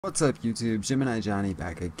What's up YouTube, Gemini Johnny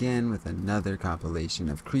back again with another compilation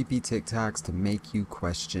of creepy TikToks to make you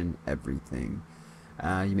question everything.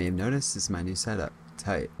 You may have noticed this is my new setup.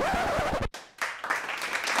 Tight.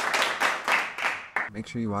 Make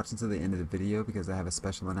sure you watch until the end of the video because I have a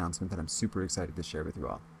special announcement that I'm super excited to share with you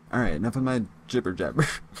all. Alright, enough of my jibber jabber.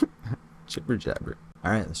 Jibber jabber.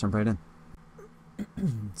 Alright, let's jump right in.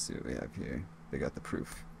 Let's see what we have here. They got the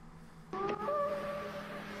proof.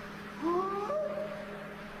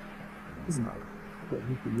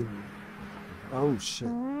 Oh shit.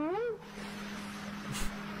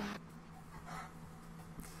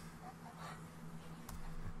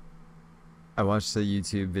 I watched a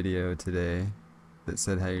YouTube video today that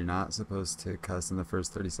said how you're not supposed to cuss in the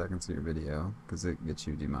first 30 seconds of your video because it gets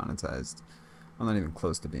you demonetized. I'm not even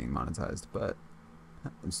close to being monetized, but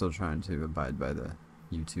I'm still trying to abide by the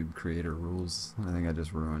YouTube creator rules. I think I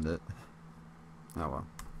just ruined it. Oh well.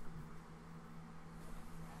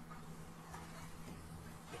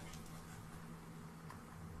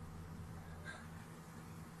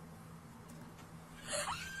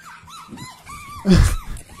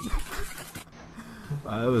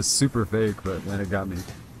 It was super fake, but then it got me.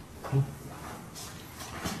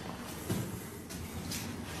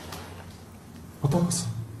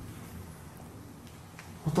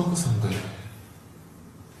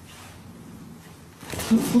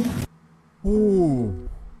 Ooh.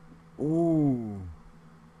 Ooh.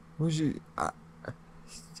 What'd you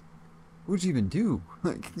even do?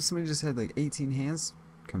 Like, somebody just had like 18 hands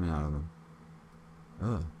coming out of them.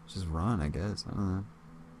 Ugh, just run, I guess. I don't know.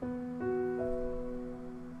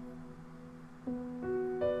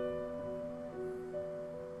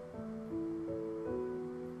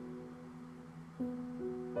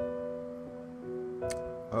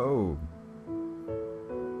 Oh.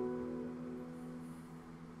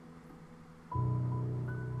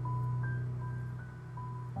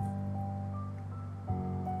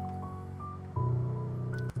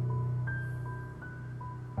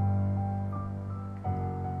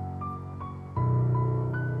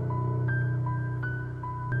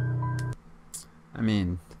 I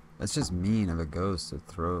mean, that's just mean of a ghost to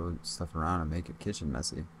throw stuff around and make your kitchen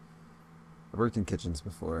messy. I've worked in kitchens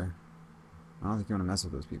before. I don't think you want to mess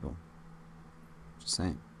with those people. Just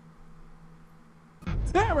saying.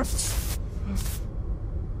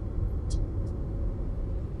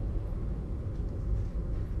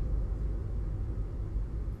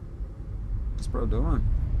 What's bro doing?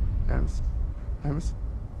 Emerson? Emerson?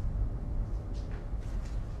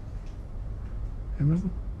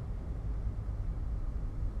 Emerson?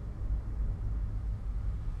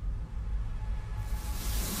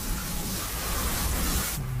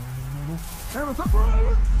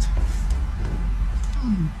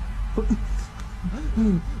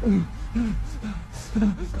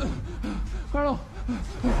 Carl!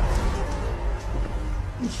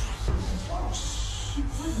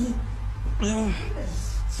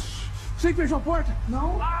 Sem fechar a porta?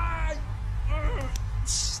 Não. Ai!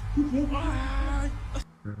 Ai!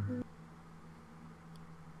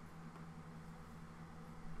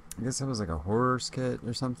 I guess that was like a horror skit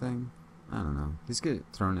or something. I don't know. These get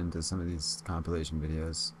thrown into some of these compilation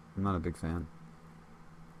videos. I'm not a big fan.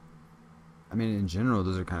 I mean, in general,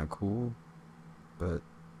 those are kind of cool, but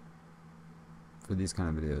for these kind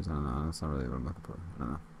of videos, I don't know. That's not really what I'm looking for. I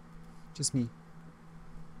don't know. Just me.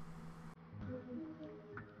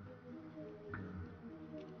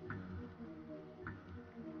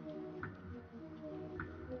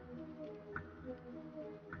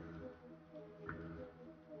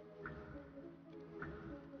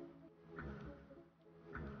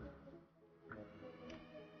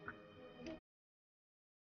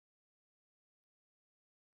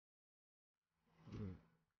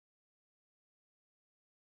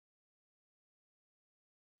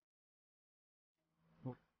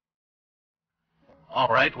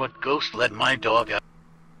 Alright, what ghost let my dog out?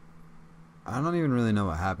 I don't even really know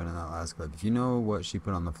what happened in that last clip. If you know what she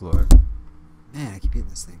put on the floor... Man, I keep eating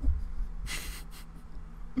this thing.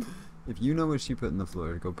 If you know what she put in the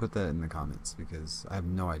floor, go put that in the comments, because I have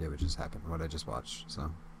no idea what just happened, what I just watched, so...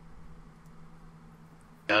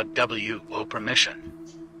 W.O. permission.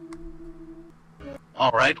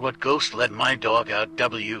 Alright, what ghost let my dog out?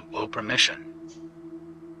 W.O. permission.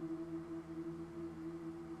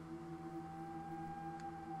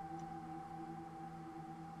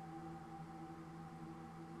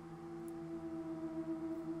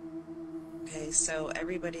 Okay, so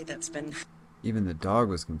everybody that's been Even the dog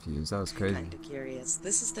was confused. That was crazy. kind of curious,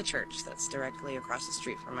 this is the church that's directly across the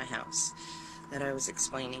street from my house that I was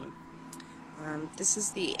explaining. This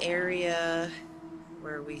is the area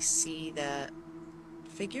where we see that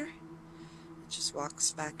figure. just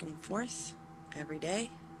walks back and forth every day,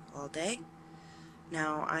 all day.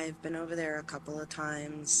 Now, I've been over there a couple of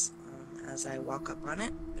times. As I walk up on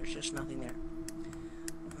it, there's just nothing there.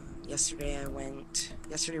 Yesterday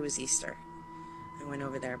was Easter. I went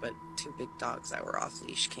over there, but two big dogs that were off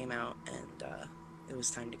leash came out, and it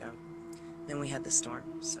was time to go. Then we had the storm,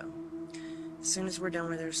 so as soon as we're done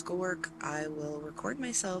with our schoolwork, I will record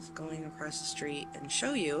myself going across the street and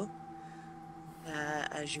show you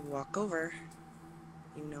that as you walk over,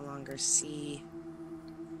 you no longer see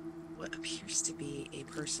what appears to be a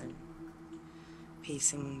person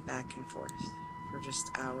pacing back and forth for just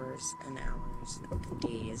hours and hours and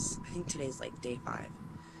days. I think today's like day 5.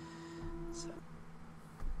 So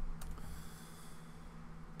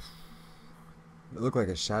It looked like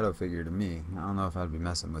a shadow figure to me. I don't know if I'd be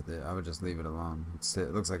messing with it. I would just leave it alone.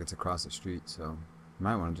 It looks like it's across the street, so you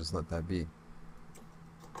might want to just let that be.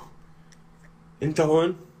 انت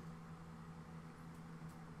هون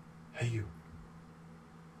هيو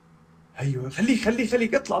هيو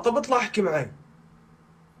خليك اطلع. طب اطلع احكي معي.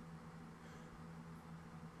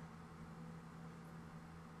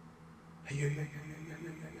 هيو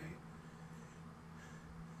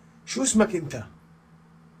شو اسمك انت؟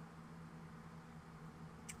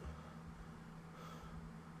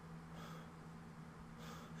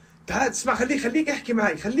 تعال اسمع. خليك احكي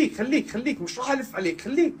معي. خليك مش راح الف عليك.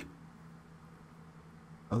 خليك.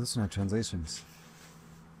 Oh, listen to translations.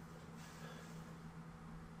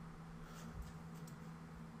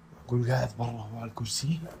 معقول قاعد برا هو على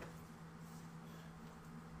الكرسي؟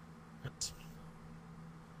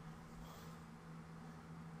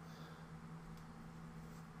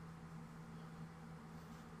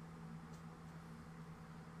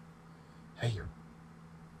 هيو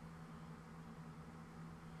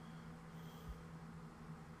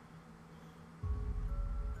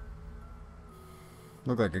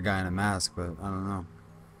Look like a guy in a mask, but I don't know.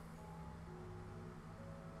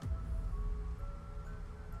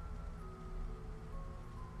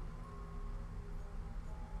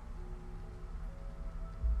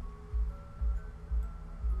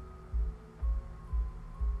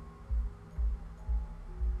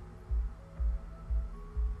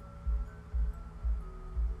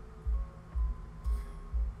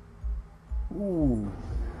 Ooh.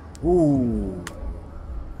 Ooh.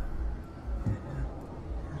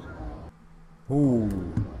 Ooh.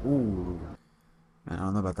 Ooh. Man, I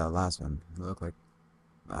don't know about that last one. It looked like,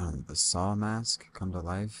 I don't know, the Saw mask come to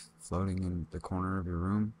life, floating in the corner of your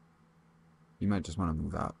room. You might just want to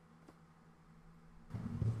move out.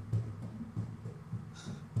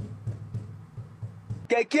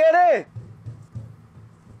 ¿Qué quiere?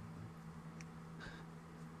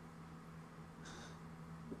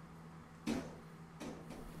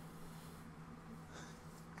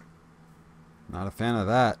 Not a fan of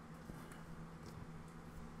that.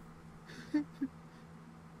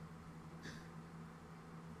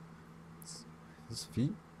 His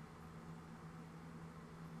feet?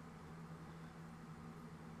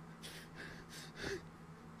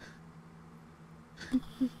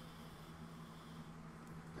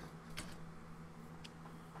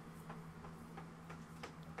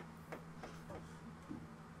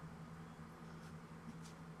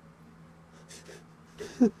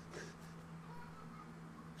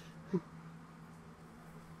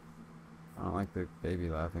 I don't like the baby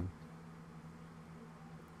laughing.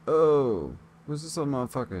 Oh, who's this little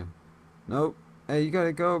motherfucker? Nope. Hey, you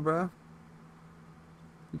gotta go, bro.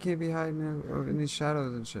 You can't be hiding in these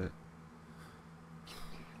shadows and shit.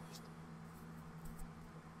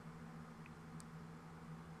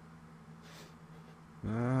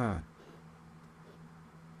 Ah.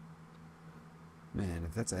 Man,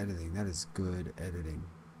 if that's editing, that is good editing.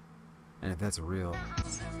 And if that's real.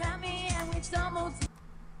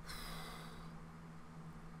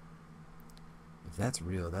 If that's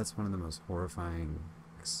real, that's one of the most horrifying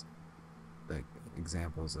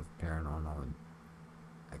examples of paranormal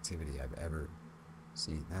activity I've ever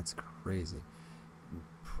seen. That's crazy.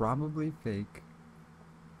 Probably fake.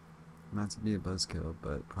 Not to be a buzzkill,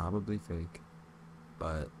 but probably fake.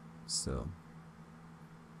 But still.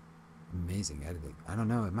 Amazing editing. I don't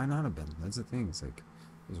know, it might not have been. That's the thing. It's like,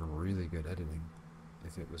 it was really good editing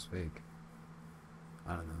if it was fake.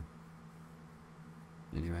 I don't know.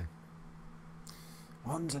 Anyway.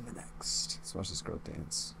 On to the next. Let's watch this girl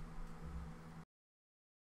dance.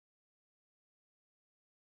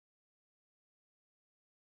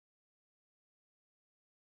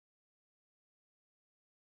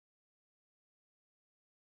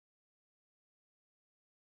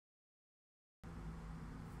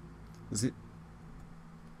 Is he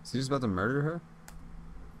just about to murder her?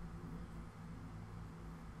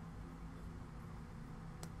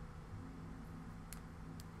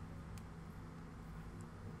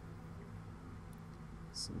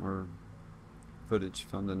 Some more footage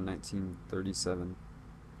filmed in 1937.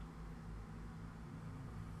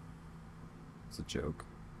 It's a joke.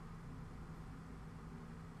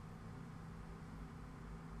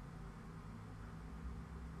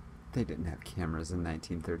 They didn't have cameras in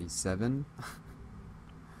 1937.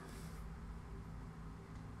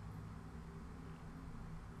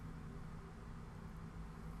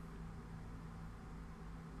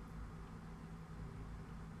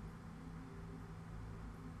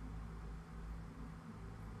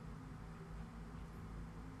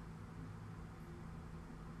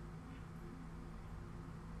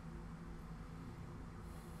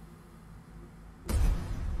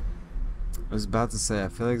 I was about to say, I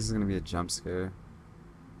feel like this is gonna be a jump scare.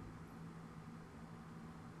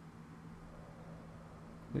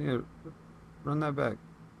 Yeah, run that back.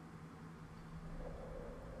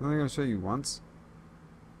 I'm only gonna show you once.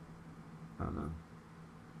 I don't know.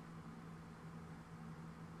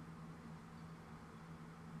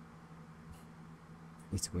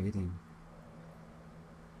 It's waiting.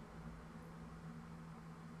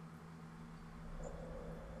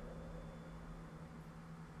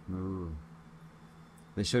 Ooh.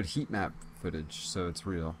 They showed heat map footage, so it's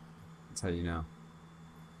real. That's how you know.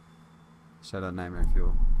 Shout out Nightmare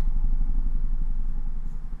Fuel.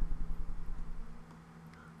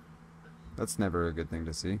 That's never a good thing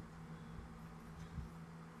to see.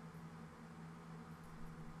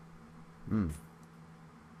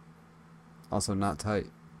 Also not tight.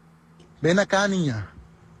 Ven acá, niña.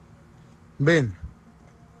 Ven.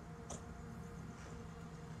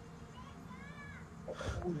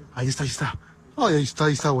 Ahí está, ahí está. Ay, ahí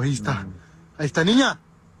está, güey, ahí está. Ahí está, niña.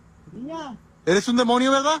 Niña. ¿Eres un demonio,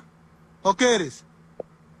 verdad? ¿O qué eres?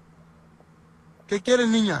 ¿Qué quieres,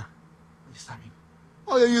 niña? Ahí está, mira.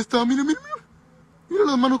 Ay, ahí está, mira, mira, mira. Mira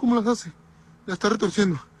las manos cómo las hace. La está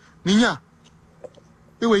retorciendo. Niña.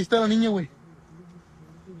 Güey, ahí está la niña, güey.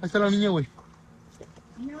 Ahí está la niña, güey.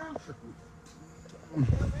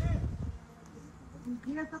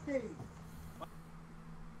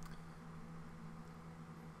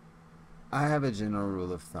 I have a general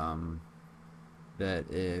rule of thumb that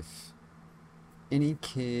if any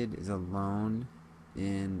kid is alone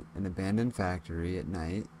in an abandoned factory at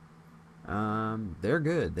night, they're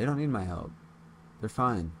good. They don't need my help. They're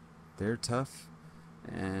fine. They're tough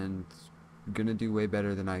and gonna do way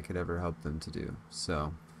better than I could ever help them to do.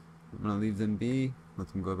 So I'm gonna leave them be, let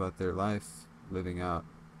them go about their life, living out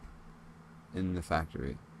in the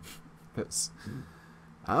factory. Because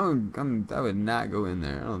I would not go in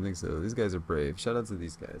there. I don't think so. These guys are brave. Shout out to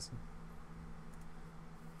these guys.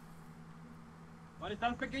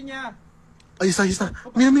 Ahí está, ahí está.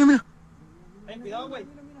 Mira, mira, mira. Cuidado, güey.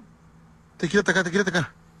 Te quiere atacar, te quiere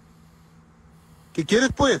atacar. ¿Qué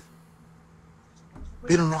quieres, pues?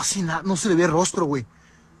 Pero no hace nada, no se le ve rostro, güey.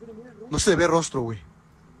 No se le ve rostro, güey.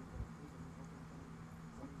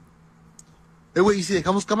 Güey, ¿y si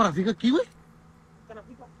dejamos cámara fija aquí, güey?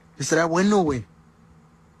 Estaría bueno, güey.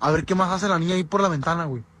 A ver qué más hace la niña ahí por la ventana,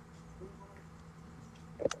 güey.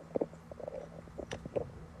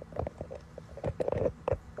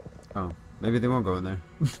 Oh, maybe they won't go in there.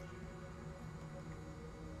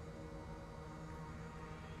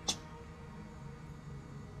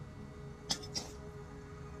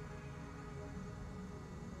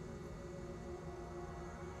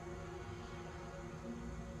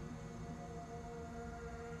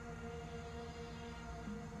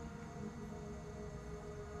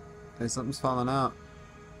 Hey, something's falling out.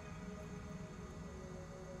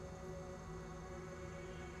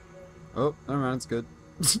 Oh, never mind, it's good.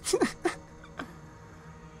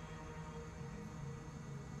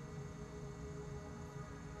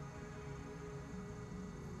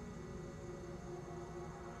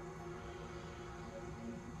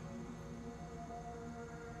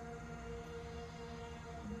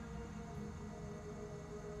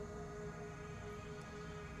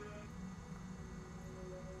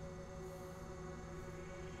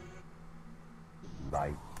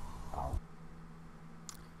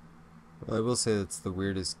 Well, I will say that's the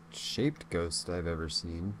weirdest shaped ghost I've ever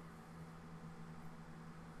seen.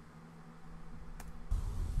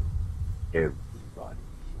 Everybody.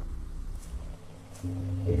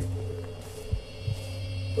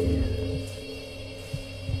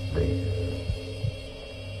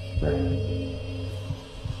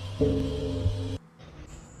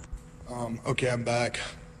 Okay, I'm back.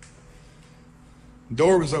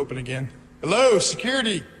 Door was open again. Hello,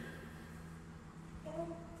 security.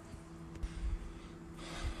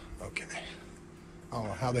 Okay. I don't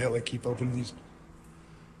know how the hell they keep opening these.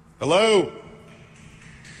 Hello.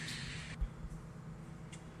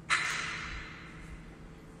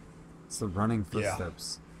 It's the running Yeah.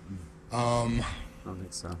 footsteps. I don't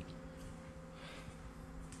think so.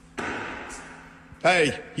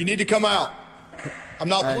 Hey, you need to come out. I'm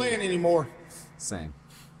not Hey. playing anymore. Same.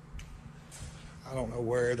 I don't know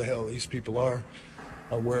where the hell these people are,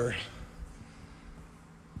 or where.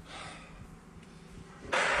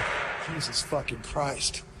 Jesus fucking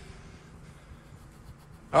Christ.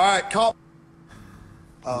 All right, call.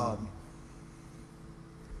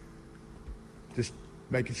 Just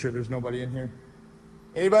making sure there's nobody in here.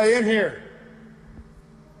 Anybody in here?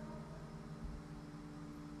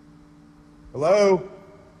 Hello?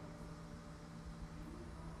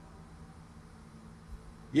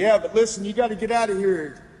 Yeah, but listen, you got to get out of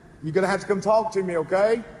here. You're going to have to come talk to me,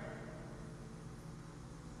 okay?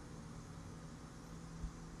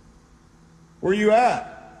 Where you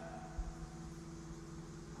at?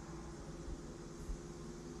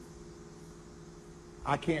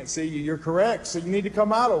 I can't see you. You're correct, so you need to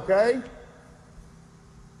come out, okay?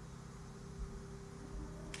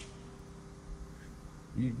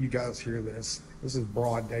 You guys hear this? This is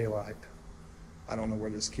broad daylight. I don't know where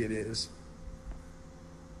this kid is.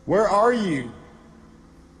 Where are you?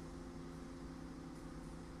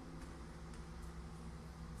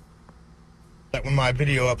 That when my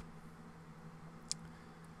video up.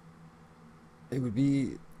 It would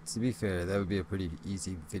be, to be fair, that would be a pretty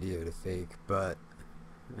easy video to fake, but,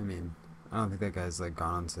 I mean, I don't think that guy's, like,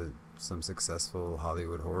 gone on to some successful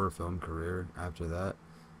Hollywood horror film career after that.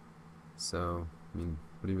 So, I mean,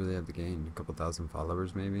 what do you really have to gain? A couple thousand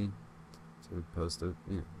followers, maybe? To post it?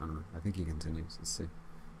 Yeah, I don't know. I think he continues. Let's see.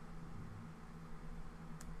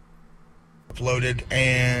 Uploaded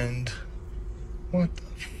and... What the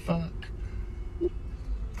fuck?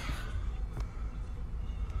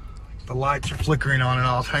 The lights are flickering on and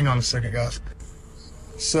off. Hang on a second, guys.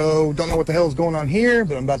 So, don't know what the hell is going on here,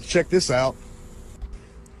 but I'm about to check this out.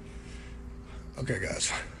 Okay,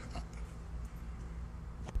 guys.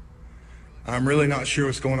 I'm really not sure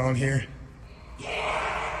what's going on here.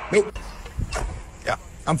 Nope. Yeah,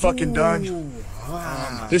 I'm fucking done.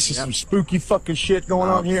 This is some spooky fucking shit going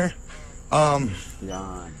on here. Beyond.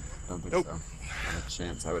 Don't think Nope. so. Not a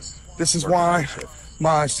chance. I would. This is why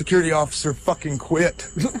my security officer fucking quit.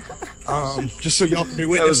 Just so y'all can be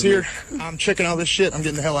witness here. I'm checking all this shit. I'm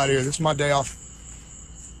getting the hell out of here. This is my day off.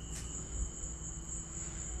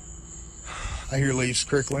 I hear leaves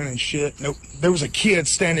crickling and shit. Nope. There was a kid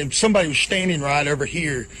standing, somebody was standing right over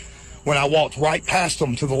here when I walked right past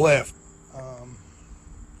them to the left.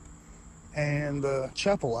 And the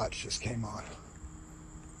chapel lights just came on.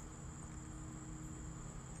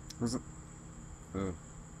 Was it? Oh.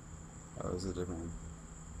 Oh, it was a different one.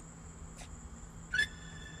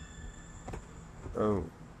 Oh.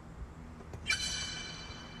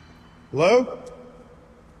 Hello?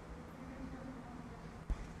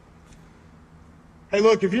 Hey,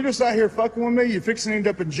 look, if you're just out here fucking with me, you're fixing to end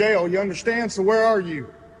up in jail, you understand? So where are you?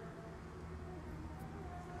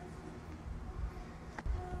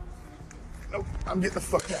 Nope, I'm getting the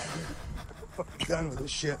fuck out of here. Fucking done with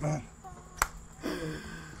this shit, man.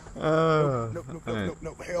 Nope.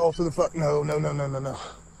 Hell to the fuck no.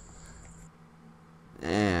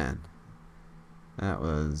 Man. That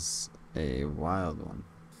was a wild one.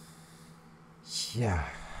 Yeah.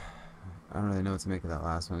 I don't really know what to make of that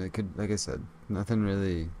last one. It could, like I said, nothing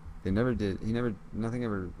really, nothing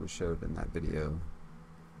ever was showed in that video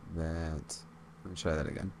that, let me try that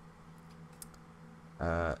again.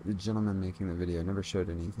 The gentleman making the video never showed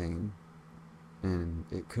anything, and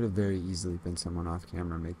it could have very easily been someone off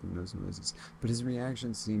camera making those noises, but his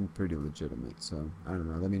reaction seemed pretty legitimate, so I don't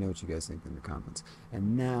know. Let me know what you guys think in the comments.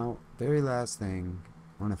 And now, very last thing,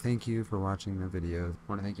 I want to thank you for watching the video. I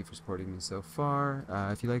want to thank you for supporting me so far.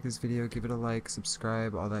 If you like this video, give it a like,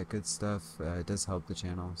 subscribe, all that good stuff. It does help the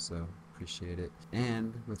channel, so appreciate it.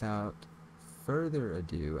 And without further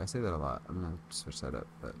ado, I say that a lot. I'm going to switch that up.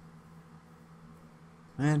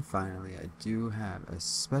 And finally, I do have a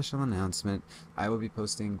special announcement. I will be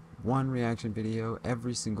posting one reaction video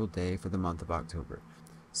every single day for the month of October.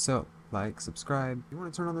 So, like, subscribe. If you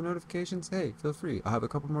want to turn on the notifications, hey, feel free. I'll have a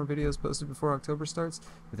couple more videos posted before October starts.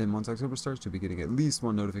 But then once October starts, you'll be getting at least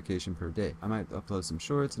one notification per day. I might upload some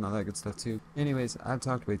shorts and all that good stuff too. Anyways, I've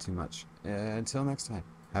talked way too much. Until next time,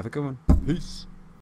 have a good one. Peace.